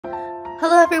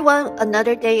Hello everyone,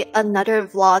 another day, another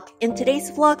vlog. In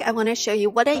today's vlog, I want to show you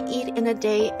what I eat in a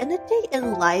day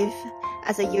in life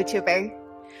as a YouTuber.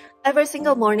 Every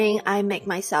single morning, I make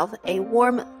myself a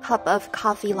warm cup of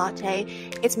coffee latte.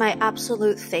 It's my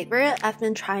absolute favorite. I've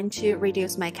been trying to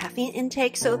reduce my caffeine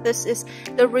intake, so this is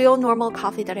the real normal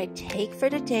coffee that I take for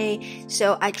the day.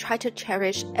 So I try to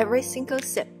cherish every single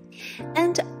sip.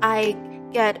 And I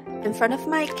get in front of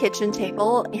my kitchen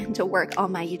table and to work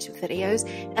on my YouTube videos.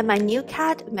 And my new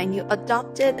cat, my new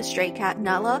adopted stray cat,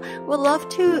 Nala, would love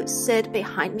to sit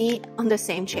behind me on the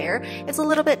same chair. It's a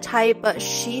little bit tight, but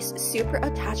she's super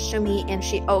attached to me and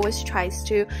she always tries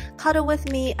to cuddle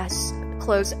with me as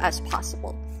close as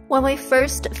possible. When we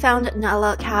first found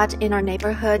Nala cat in our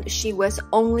neighborhood, she was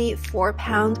only 4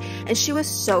 pounds and she was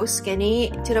so skinny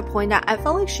to the point that I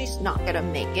felt like she's not gonna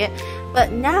make it.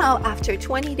 But now, after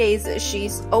 20 days,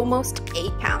 she's almost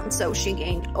 8 pounds. So she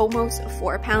gained almost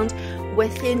 4 pounds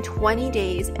within 20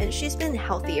 days and she's been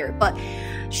healthier. But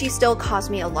she still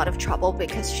caused me a lot of trouble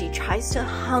because she tries to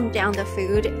hunt down the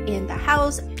food in the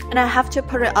house and I have to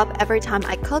put it up every time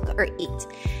I cook or eat.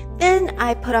 Then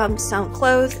I put on some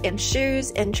clothes and shoes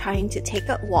and trying to take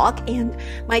a walk, and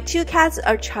my 2 cats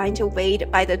are trying to wait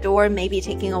by the door, maybe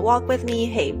taking a walk with me.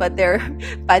 Hey, but they're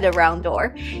by the round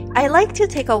door. I like to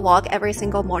take a walk every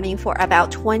single morning for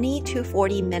about 20 to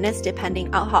 40 minutes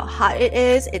depending on how hot it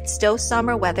is. It's still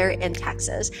summer weather in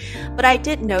Texas. But I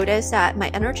did notice that my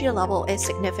energy level is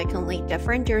significantly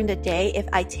different during the day if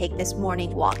I take this morning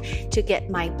walk to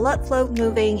get my blood flow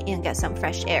moving and get some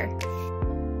fresh air.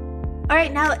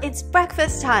 Alright, now it's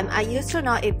breakfast time. I used to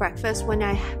not eat breakfast when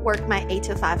I worked my 8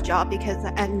 to 5 job because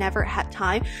I never had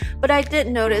time, but I did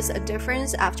notice a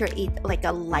difference after I eat like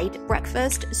a light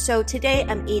breakfast. So today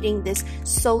I'm eating this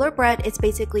solar bread. It's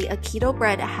basically a keto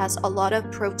bread. It has a lot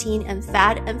of protein and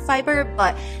fat and fiber,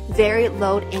 but very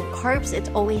low in carbs. It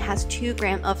only has 2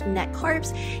 grams of net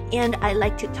carbs, and I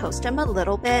like to toast them a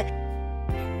little bit.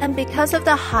 And because of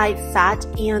the high fat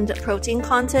and protein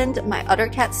content, my other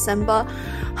cat Simba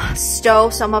stole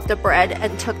some of the bread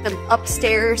and took them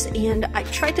upstairs, and I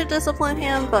tried to discipline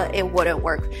him, but it wouldn't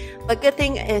work. But good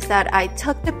thing is that I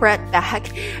took the bread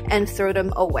back and threw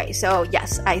them away. So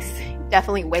yes, I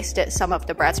definitely wasted some of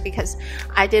the breads because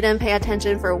I didn't pay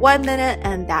attention for 1 minute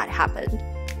and that happened.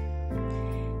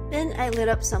 Then I lit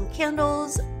up some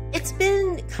candles. It's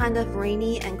been kind of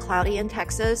rainy and cloudy in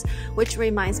Texas, which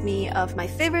reminds me of my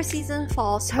favorite season,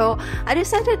 fall, so I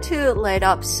decided to light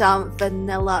up some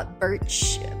vanilla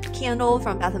birch candle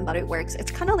from Bath & Body Works.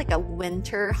 It's kind of like a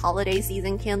winter holiday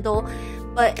season candle,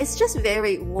 but it's just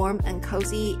very warm and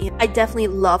cozy. I definitely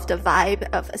love the vibe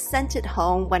of a scented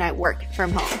home when I work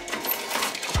from home.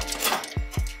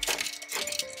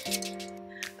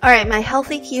 Alright, my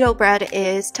healthy keto bread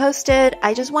is toasted.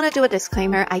 I just want to do a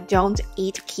disclaimer. I don't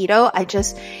eat keto. I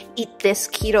just eat this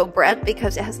keto bread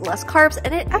because it has less carbs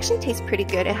and it actually tastes pretty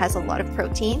good. It has a lot of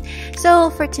protein. So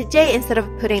for today, instead of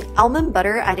putting almond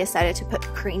butter, I decided to put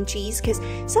cream cheese because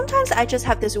sometimes I just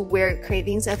have this weird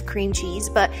cravings of cream cheese,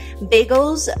 but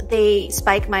bagels, they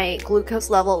spike my glucose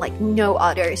level like no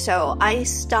other. So I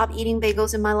stopped eating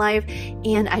bagels in my life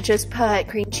and I just put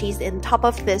cream cheese in top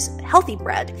of this healthy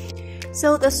bread.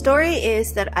 So the story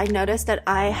is that I noticed that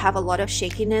I have a lot of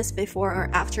shakiness before or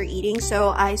after eating, so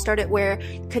I started wear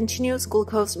continuous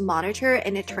glucose monitor,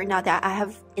 and it turned out that I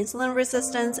have insulin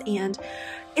resistance and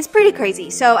it's pretty crazy.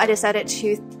 So I decided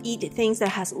to eat things that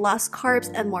has less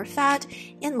carbs and more fat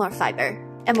and more fiber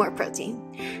and more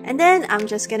protein. And then I'm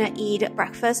just gonna eat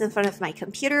breakfast in front of my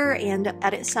computer and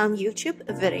edit some YouTube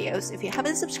videos. If you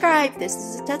haven't subscribed, this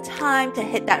is the time to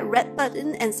hit that red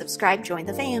button and subscribe, join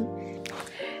the fam.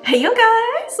 Hey you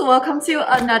guys, welcome to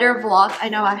another vlog. I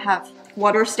know I have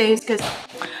water stains because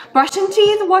brushing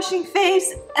teeth, washing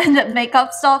face, and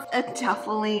makeup stuff, it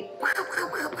definitely,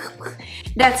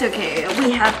 that's okay. We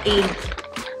have a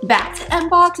back to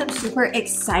unbox. I'm super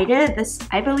excited. This,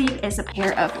 I believe, is a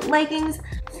pair of leggings,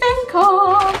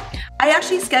 fanka. I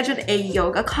actually scheduled a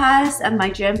yoga class at my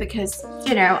gym because,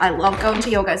 you know, I love going to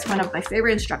yoga. It's one of my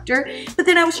favorite instructors. But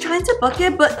then I was trying to book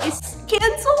it, but it's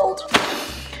canceled.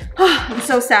 I'm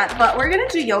so sad, but we're gonna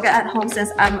do yoga at home since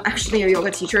I'm actually a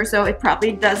yoga teacher, so it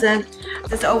probably doesn't.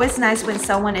 It's always nice when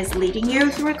someone is leading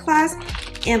you through a class.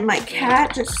 And my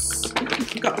cat just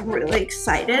got really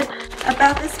excited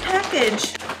about this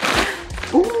package.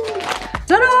 Ooh,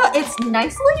 ta-da! It's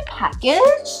nicely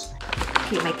packaged.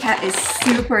 Okay, my cat is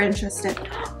super interested.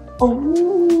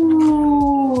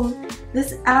 Oh,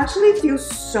 this actually feels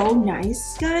so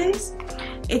nice, guys.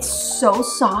 It's so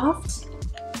soft.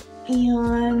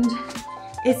 And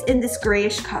it's in this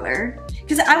grayish color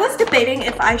because I was debating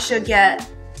if I should get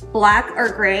black or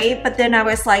gray, but then I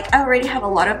was like, I already have a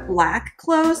lot of black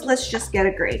clothes. Let's just get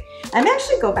a gray. I may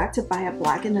actually go back to buy a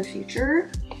black in the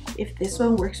future if this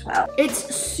one works well.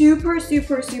 It's super,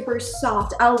 super, super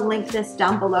soft. I'll link this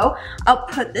down below. I'll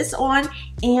put this on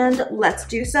and let's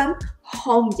do some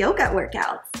home yoga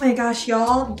workouts. Oh my gosh,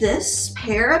 y'all, this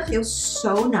pair feels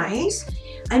so nice.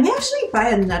 I may actually buy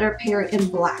another pair in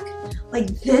black. Like,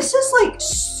 this is like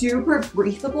super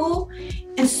breathable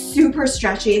and super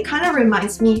stretchy. It kind of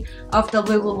reminds me of the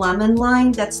Lululemon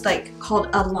line that's like called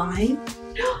Align.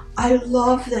 I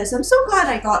love this. I'm so glad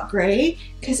I got gray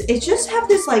because it just have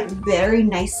this like very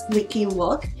nice leaky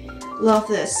look. Love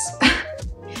this.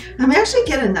 I may actually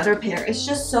get another pair. It's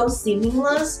just so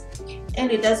seamless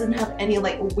and it doesn't have any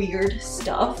like weird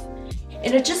stuff.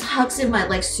 And it just hugs in my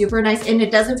leg super nice and it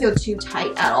doesn't feel too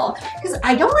tight at all. Because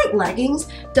I don't like leggings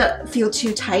that feel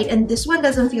too tight and this one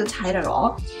doesn't feel tight at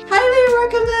all. Highly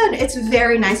recommend. It's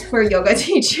very nice for a yoga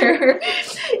teacher.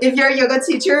 If you're a yoga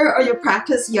teacher or you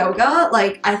practice yoga,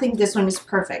 like I think this one is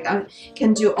perfect. I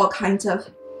can do all kinds of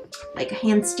like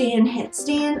handstand,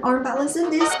 headstand, arm balance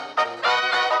in this.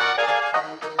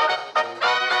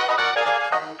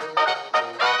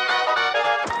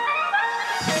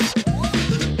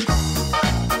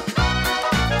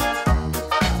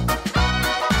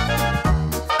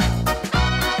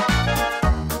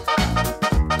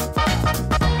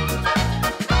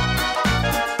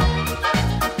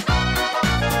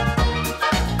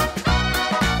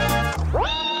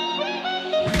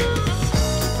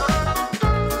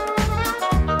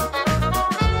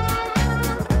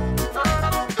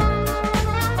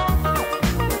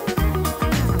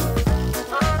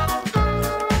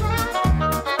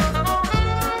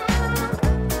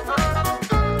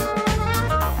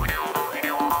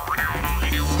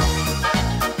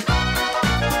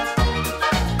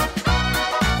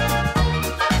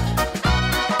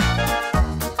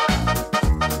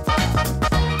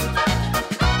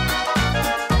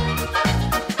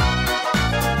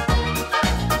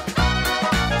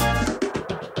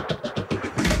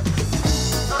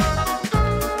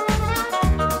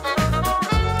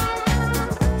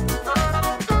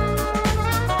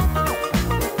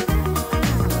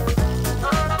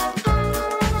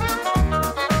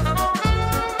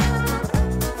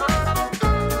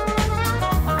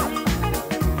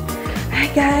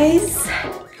 Guys,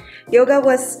 yoga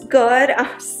was good.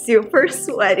 I'm super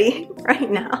sweaty right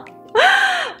now.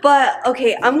 But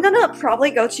okay, I'm gonna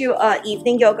probably go to an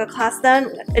evening yoga class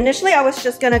then. Initially, I was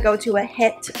just gonna go to a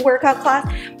HIIT workout class,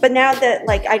 but now that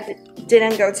like I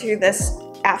didn't go to this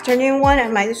afternoon one, I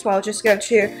might as well just go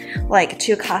to like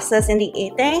 2 classes in the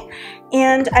evening.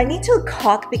 And I need to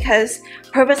cook because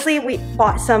purposely we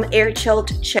bought some air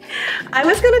chilled chicken. I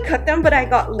was gonna cook them, but I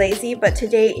got lazy. But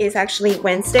today is actually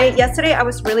Wednesday. Yesterday I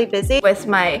was really busy with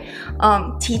my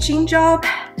teaching job.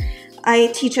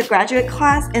 I teach a graduate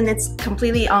class and it's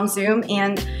completely on Zoom,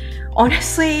 and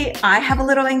honestly I have a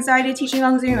little anxiety teaching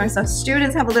on Zoom, and some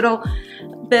students have a little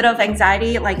bit of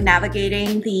anxiety like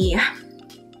navigating the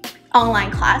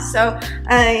online class. So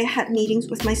I had meetings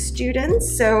with my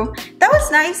students, so that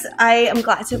was nice. I am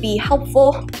glad to be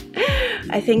helpful.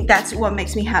 I think that's what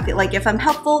makes me happy. Like if I'm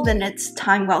helpful, then it's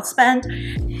time well spent.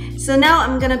 So now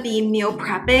I'm gonna be meal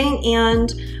prepping,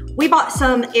 and we bought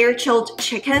some air chilled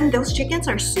chicken. Those chickens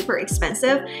are super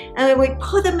expensive, and then we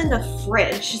put them in the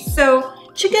fridge. So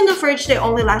chicken in the fridge, they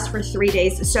only last for 3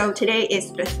 days. So today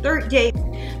is the 3rd day.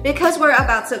 Because we're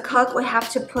about to cook, we have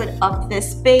to put up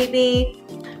this baby.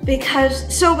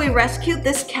 So we rescued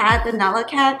this cat, the Nala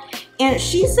cat, and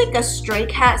she's like a stray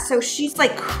cat, so she's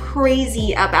like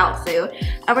crazy about food.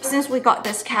 Ever since we got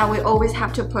this cat, we always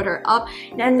have to put her up.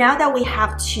 And now that we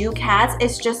have 2 cats,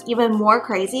 it's just even more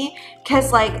crazy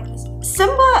because like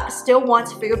Simba still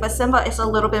wants food, but Simba is a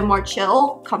little bit more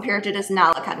chill compared to this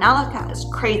Nala cat. Nala cat is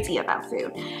crazy about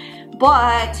food.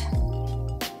 But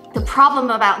the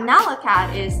problem about Nala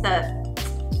cat is that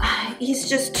he's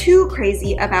just too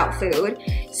crazy about food.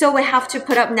 So we have to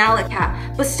put up Nala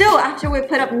cat. But still, after we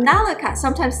put up Nala cat,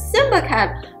 sometimes Simba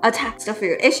cat attacks the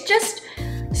food. It's just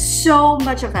so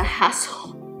much of a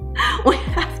hassle. We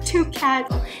have 2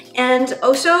 cats. And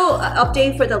also,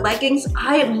 update for the leggings.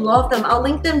 I love them. I'll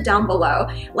link them down below.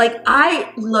 Like,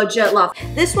 I legit love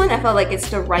this one. I felt like it's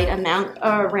the right amount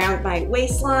around my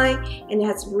waistline, and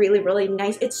it's really, really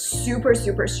nice. It's super,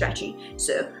 super stretchy.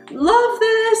 So, love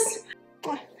this.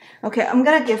 Okay, I'm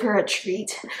gonna give her a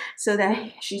treat so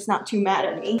that she's not too mad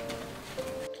at me.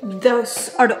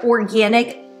 Those are the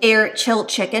organic air chilled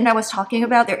chicken I was talking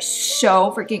about. They're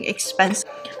so freaking expensive.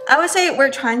 I would say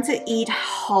we're trying to eat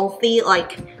healthy,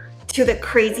 like to the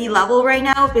crazy level right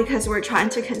now because we're trying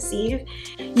to conceive.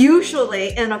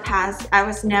 Usually in the past, I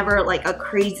was never like a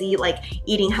crazy like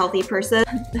eating healthy person.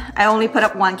 I only put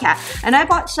up 1 cat. And I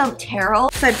bought some taro.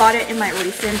 So I bought it in my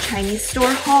recent Chinese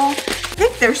store haul. I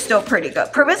think they're still pretty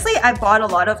good. Previously, I bought a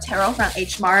lot of taro from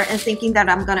H Mart and thinking that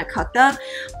I'm gonna cook them.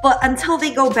 But until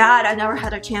they go bad, I never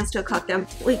had a chance to cook them.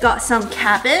 We got some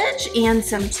cabbage and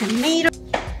some tomato.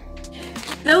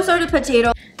 Those are the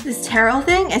potatoes. This taro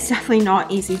thing is definitely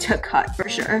not easy to cut for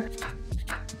sure.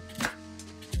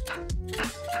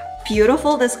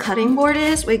 Beautiful this cutting board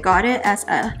is. We got it as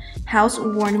a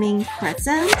housewarming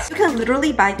present. You can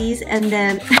literally buy these and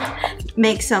then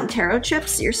make some taro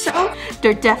chips yourself.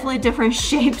 They're definitely different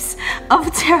shapes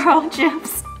of taro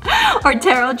chips or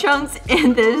taro chunks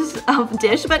in this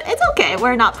dish, but it's okay.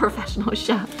 We're not professional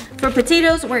chefs. For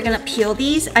potatoes, we're gonna peel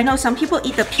these. I know some people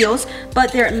eat the peels,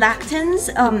 but there are lectins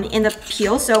in the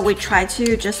peel, so we try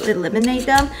to just eliminate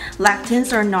them.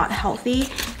 Lectins are not healthy,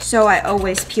 so I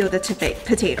always peel the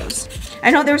potatoes. I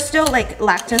know there's still like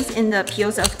lectins in the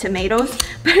peels of tomatoes,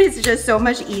 but it's just so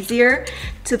much easier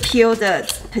to peel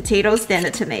the potatoes than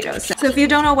the tomatoes. So if you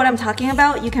don't know what I'm talking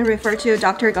about, you can refer to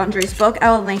Dr. Gondry's book.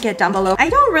 I'll link it down below. I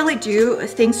don't really do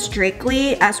things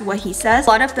strictly as what he says. A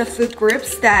lot of the food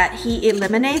groups that he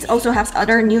eliminates also has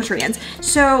other nutrients.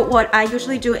 So what I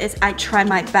usually do is I try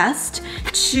my best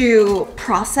to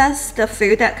process the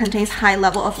food that contains high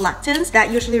level of lectins. That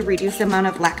usually reduces the amount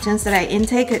of lectins that I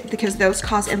intake because those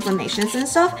cause inflammations and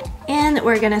stuff. And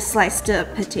we're gonna slice the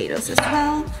potatoes as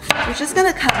well. We're just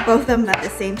gonna cut both of them at the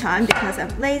same time because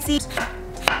I'm lazy.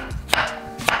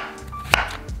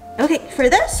 Okay, for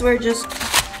this,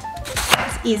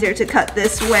 it's easier to cut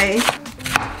this way.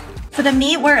 For the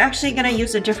meat, we're actually gonna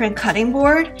use a different cutting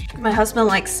board. My husband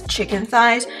likes chicken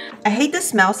thighs. I hate the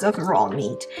smells of raw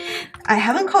meat. I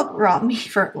haven't cooked raw meat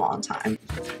for a long time.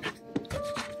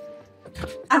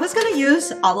 I was gonna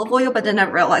use olive oil, but then I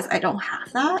realized I don't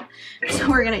have that. So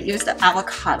we're gonna use the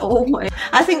avocado oil.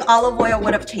 I think olive oil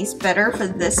would have tasted better for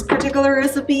this particular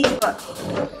recipe, but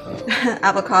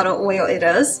avocado oil it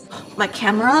is. My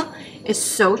camera is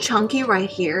so chunky right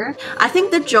here. I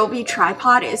think the Joby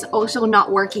tripod is also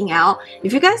not working out.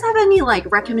 If you guys have any like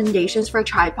recommendations for a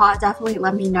tripod, definitely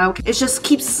let me know. It just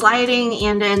keeps sliding,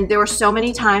 and then there were so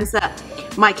many times that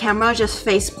my camera just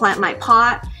face plant my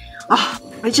pot. Oh,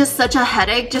 it's just such a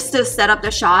headache just to set up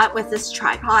the shot with this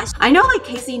tripod. I know like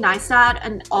Casey Neistat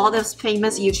and all those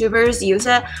famous YouTubers use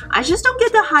it. I just don't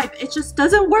get the hype. It just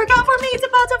doesn't work out for me. It's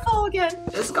about to fall again.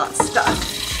 Just got stuck.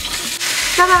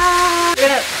 Ta-da! We're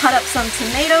gonna cut up some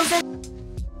tomatoes in.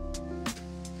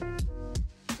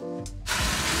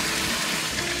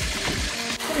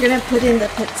 We're gonna put in the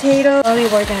potato. Slowly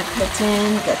we're gonna put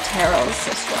in the taros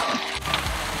as well.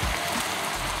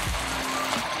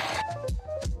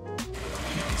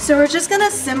 So we're just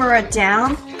gonna simmer it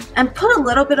down and put a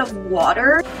little bit of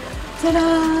water.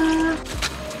 Ta-da!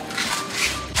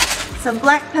 Some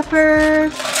black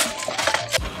pepper,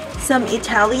 some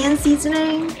Italian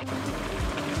seasoning,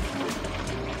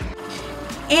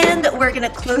 and we're gonna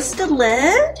close the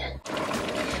lid.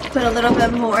 Put a little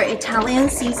bit more Italian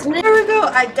seasoning. There we go.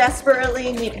 I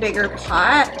desperately need a bigger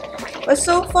pot, but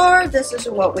so far this is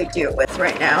what we do with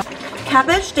right now.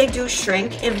 Cabbage, they do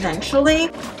shrink eventually.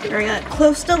 We're gonna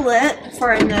close the lid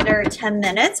for another 10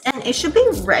 minutes and it should be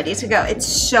ready to go. It's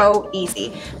so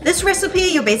easy. This recipe,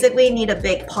 you basically need a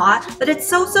big pot, but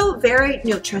it's also very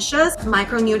nutritious,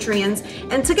 micronutrients,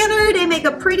 and together they make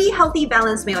a pretty healthy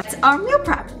balanced meal. It's our meal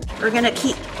prep. We're gonna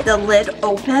keep the lid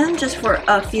open just for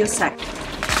a few seconds.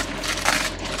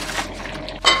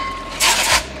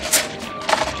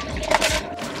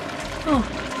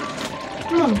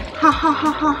 Ha ha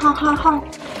ha ha ha ha ha.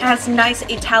 It has nice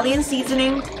Italian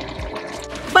seasoning.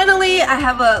 Finally, I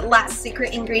have a last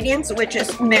secret ingredient, which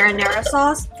is marinara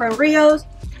sauce from Rio's.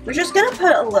 We're just gonna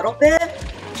put a little bit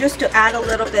just to add a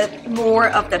little bit more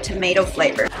of the tomato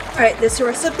flavor. Alright, this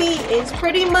recipe is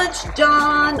pretty much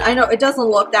done. I know it doesn't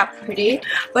look that pretty,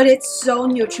 but it's so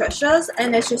nutritious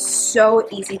and it's just so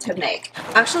easy to make.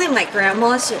 Actually, my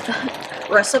grandma's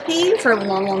recipe from a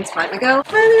long time ago.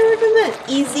 Highly recommend.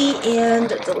 Easy and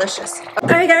delicious.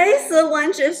 Alright guys, the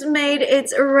lunch is made.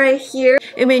 It's right here.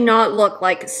 It may not look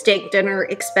like steak dinner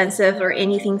expensive or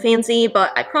anything fancy,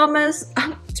 but I promise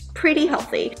it's pretty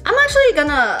healthy. I'm actually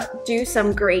gonna do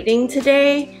some grading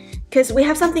today because we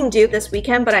have something due this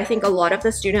weekend, but I think a lot of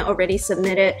the students already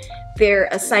submitted their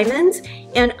assignments,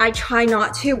 and I try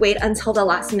not to wait until the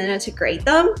last minute to grade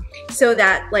them so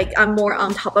that like I'm more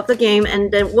on top of the game. And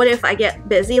then what if I get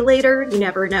busy later? You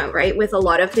never know, right? With a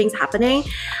lot of things happening.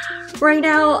 right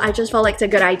now. I just felt like it's a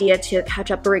good idea to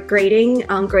catch up grading,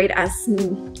 grade as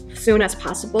soon as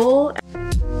possible.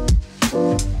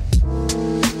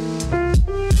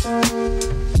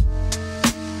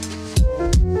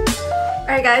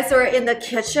 Alright guys, so we're in the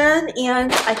kitchen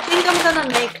and I think I'm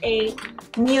gonna make a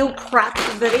meal prep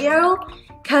video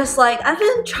because like I've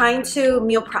been trying to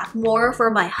meal prep more for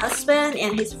my husband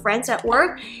and his friends at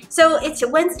work. So it's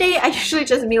Wednesday, I usually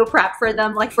just meal prep for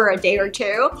them like for a day or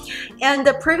two. And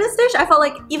the previous dish, I felt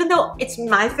like even though it's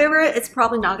my favorite, it's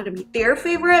probably not gonna be their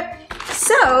favorite.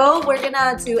 So we're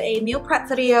gonna do a meal prep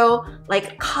video,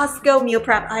 like Costco meal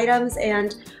prep items,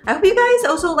 and I hope you guys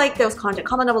also like those content.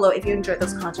 Comment down below if you enjoyed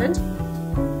those content.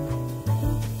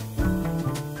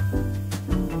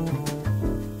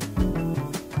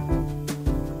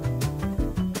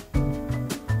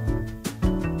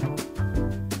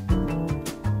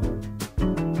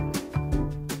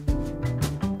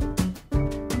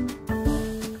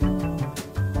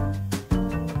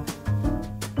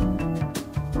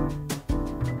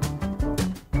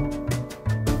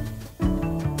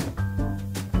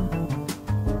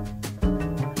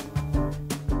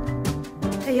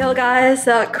 Hey yo guys,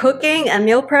 cooking and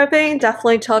meal prepping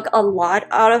definitely took a lot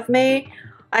out of me.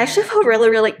 I actually feel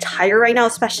really tired right now,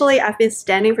 especially I've been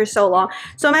standing for so long.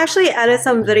 So I'm actually edited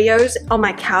some videos on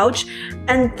my couch,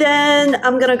 and then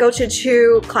I'm gonna go to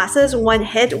 2 classes, one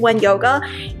HIIT, one yoga.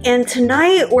 And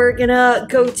tonight we're gonna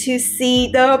go to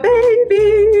see the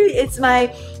baby. It's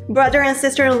my brother and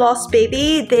sister-in-law's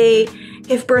baby. They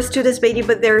gave birth to this baby,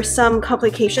 but there are some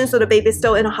complications, so the baby's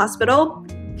still in a hospital.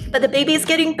 But the baby is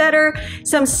getting better,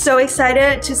 so I'm so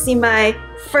excited to see my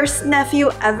first nephew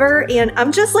ever, and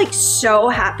I'm just like so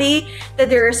happy that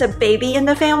there is a baby in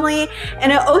the family.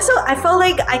 And also I felt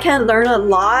like I can learn a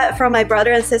lot from my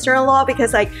brother and sister-in-law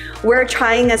because like we're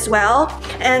trying as well.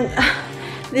 And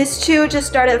these two just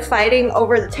started fighting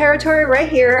over the territory right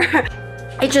here.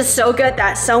 It's just so good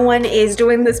that someone is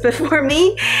doing this before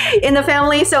me in the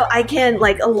family, so I can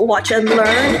like watch and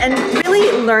learn and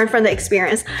really learn from the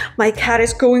experience. My cat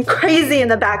is going crazy in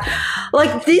the back.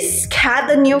 Like this cat,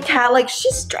 the new cat, like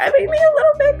she's driving me a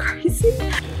little bit crazy.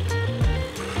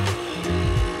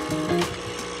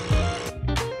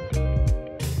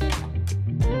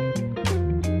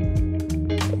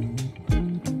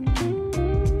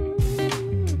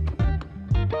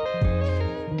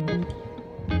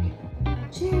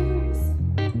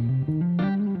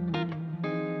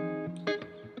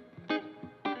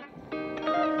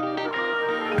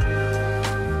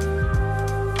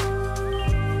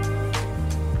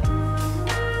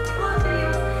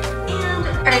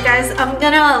 Alright guys, I'm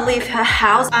gonna leave the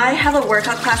house. I have a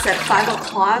workout class at 5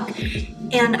 o'clock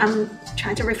and I'm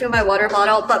trying to refill my water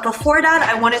bottle. But before that,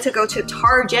 I wanted to go to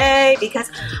Target because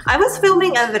I was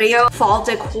filming a video, fall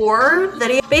decor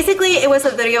video. Basically, it was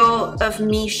a video of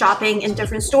me shopping in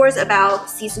different stores about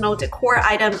seasonal decor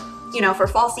items, you know, for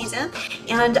fall season.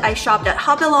 And I shopped at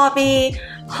Hobby Lobby,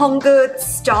 Home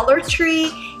Goods, Dollar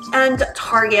Tree, and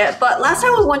Target. But last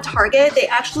time I went Target, they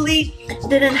actually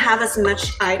didn't have as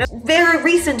much items. Very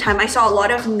recent time, I saw a lot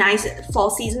of nice fall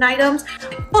season items,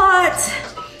 but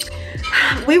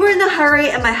we were in a hurry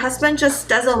and my husband just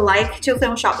doesn't like to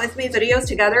film shop with me videos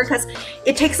together because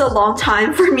it takes a long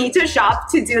time for me to shop,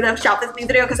 to do the shop with me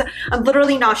video, because I'm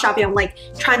literally not shopping. I'm like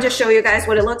trying to show you guys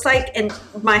what it looks like and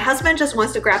my husband just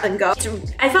wants to grab and go.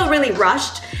 I felt really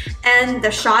rushed and the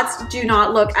shots do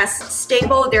not look as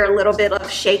stable. They're a little bit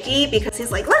shaky because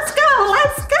he's like, let's go,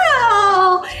 let's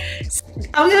go. So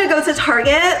I'm gonna go to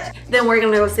Target, then we're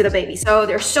gonna go see the baby. So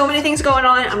there's so many things going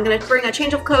on. I'm gonna bring a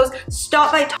change of clothes,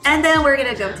 stop by, and then we're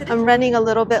gonna go to I'm running a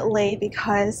little bit late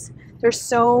because there's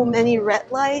so many red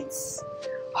lights.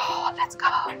 Oh, let's go.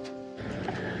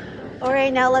 All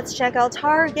right, now let's check out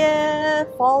Target,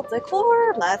 fall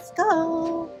decor, let's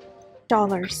go.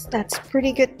 $, that's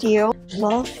pretty good deal.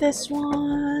 Love this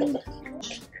one.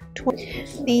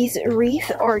 These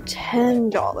wreaths are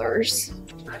 $10.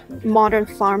 Modern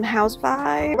farmhouse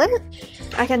vibe.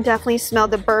 I can definitely smell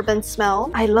the bourbon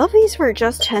smell. I love these for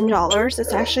just $10.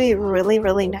 It's actually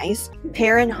really nice.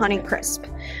 Pear and honey crisp.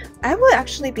 I would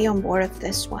actually be on board with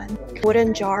this one.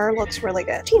 Wooden jar looks really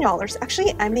good. $15.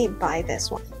 Actually, I may buy this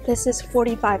one. This is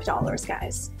 $45,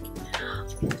 guys.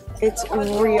 It's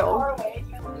real.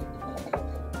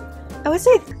 I would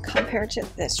say compared to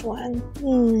this one.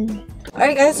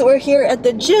 Alright guys, so we're here at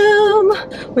the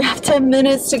gym. We have 10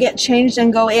 minutes to get changed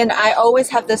and go in. I always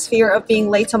have this fear of being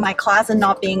late to my class and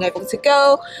not being able to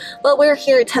go. But we're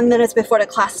here 10 minutes before the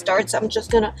class starts. I'm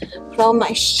just gonna put on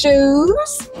my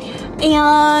shoes.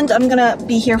 And I'm gonna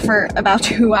be here for about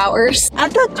 2 hours.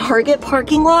 At the Target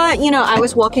parking lot, you know, I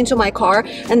was walking to my car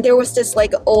and there was this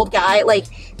like old guy, like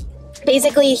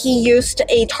basically he used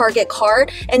a Target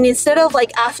cart, and instead of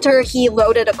like after he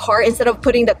loaded a cart, instead of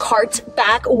putting the cart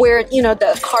back where, you know,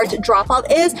 the cart drop off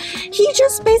is, he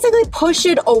just basically pushed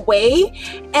it away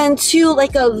into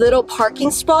like a little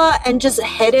parking spot and just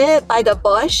hid it by the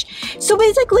bush. So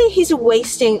basically he's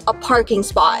wasting a parking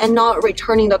spot and not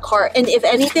returning the cart, and if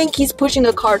anything he's pushing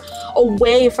the cart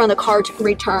away from the cart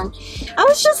return. I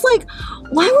was just like,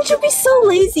 why would you be so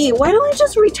lazy? Why don't you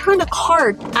just return the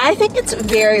cart? I think it's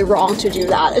very wrong to do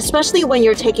that, especially when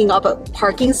you're taking up a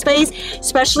parking space,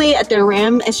 especially at the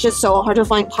rim. It's just so hard to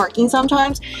find parking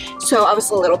sometimes. So I was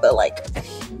a little bit like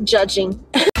judging.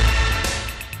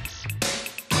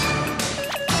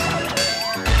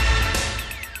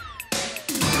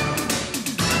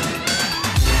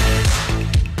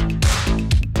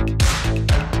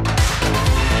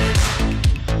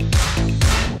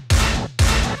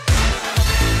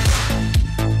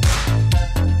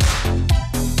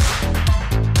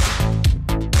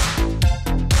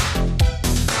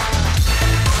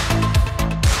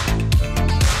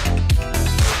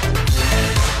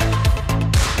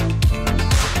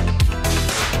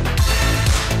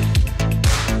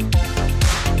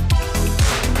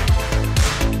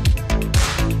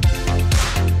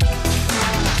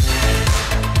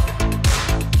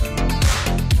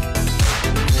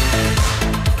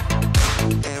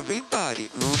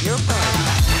 Move your body.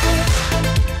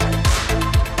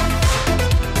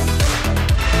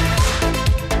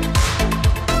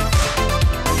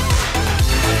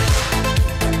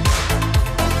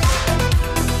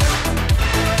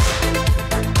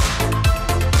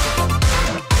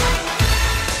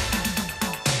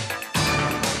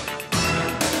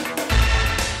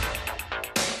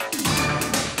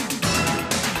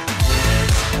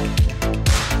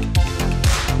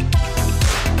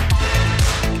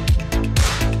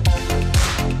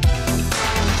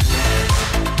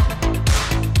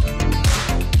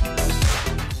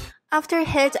 After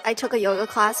HIIT, I took a yoga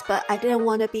class, but I didn't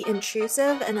want to be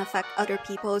intrusive and affect other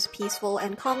people's peaceful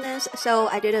and calmness, so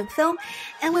I didn't film.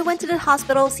 And we went to the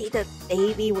hospital to see the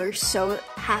baby. We're so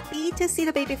happy to see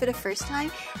the baby for the first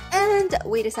time, and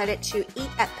we decided to eat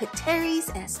at Ph.D.'s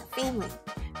as a family.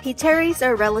 Ph.D.'s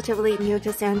are relatively new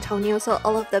to San Antonio, so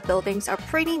all of the buildings are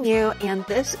pretty new, and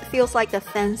this feels like the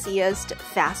fanciest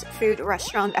fast food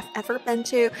restaurant I've ever been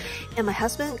to. And my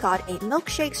husband got a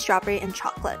milkshake, strawberry, and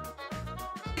chocolate.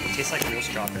 It tastes like real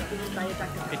strawberry.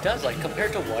 It does, like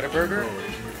compared to Whataburger.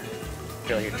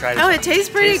 Oh, it tastes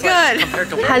pretty good.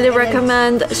 Like, highly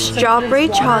recommend strawberry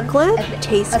chocolate.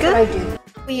 Tastes good.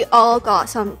 We all got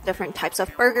some different types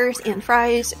of burgers and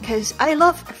fries because I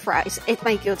love fries. It's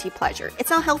my guilty pleasure.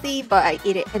 It's not healthy, but I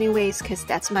eat it anyways because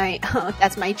that's my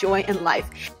joy in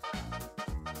life.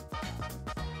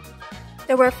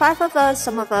 There were 5 of us.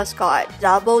 Some of us got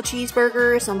double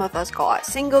cheeseburger, some of us got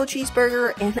single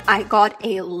cheeseburger, and I got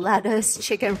a lettuce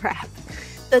chicken wrap.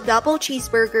 The double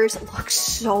cheeseburgers look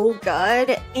so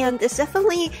good, and it's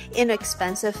definitely an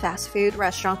expensive fast food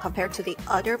restaurant compared to the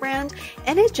other brand,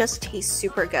 and it just tastes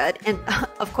super good. And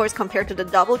of course, compared to the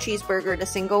double cheeseburger, the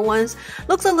single ones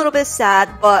looks a little bit sad,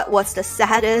 but what's the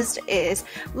saddest is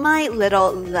my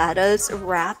little lettuce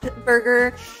wrap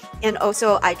burger. And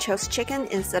also, I chose chicken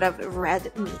instead of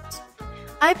red meat.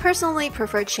 I personally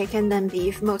prefer chicken than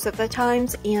beef most of the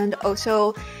times, and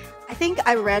also, I think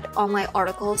I read online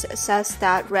articles that says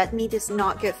that red meat is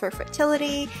not good for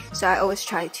fertility, so I always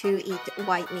try to eat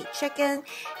white meat chicken.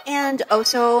 And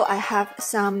also, I have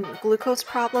some glucose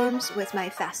problems with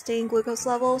my fasting glucose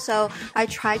level, so I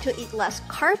try to eat less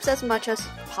carbs as much as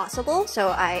possible, so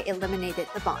I eliminated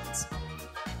the buns.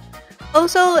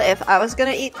 Also, if I was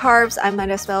gonna eat carbs, I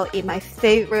might as well eat my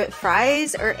favorite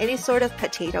fries or any sort of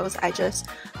potatoes. I just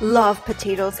love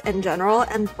potatoes in general,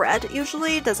 and bread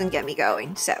usually doesn't get me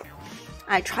going. So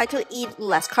I try to eat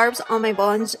less carbs on my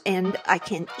buns, and I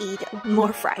can eat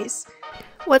more fries.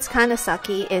 What's kind of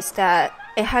sucky is that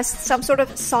it has some sort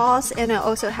of sauce and it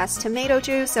also has tomato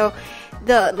juice, so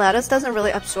the lettuce doesn't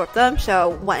really absorb them.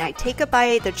 So when I take a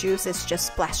bite, the juice is just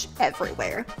splashed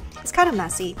everywhere. It's kind of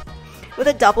messy. With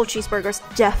the double cheeseburgers,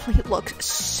 definitely looks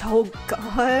so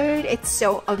good. It's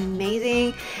so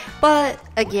amazing. But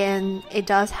again, it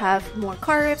does have more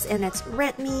carbs and it's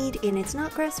red meat and it's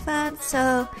not grass fed.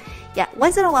 So yeah,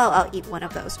 once in a while I'll eat one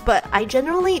of those. But I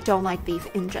generally don't like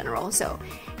beef in general, so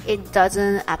it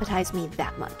doesn't appetize me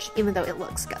that much, even though it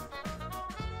looks good.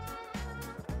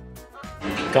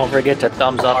 Don't forget to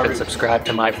thumbs up and subscribe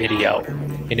to my video.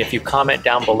 And if you comment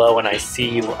down below and I see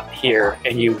you here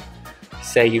and you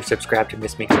say you subscribe to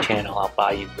Miss Mink's channel, I'll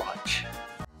buy you lunch.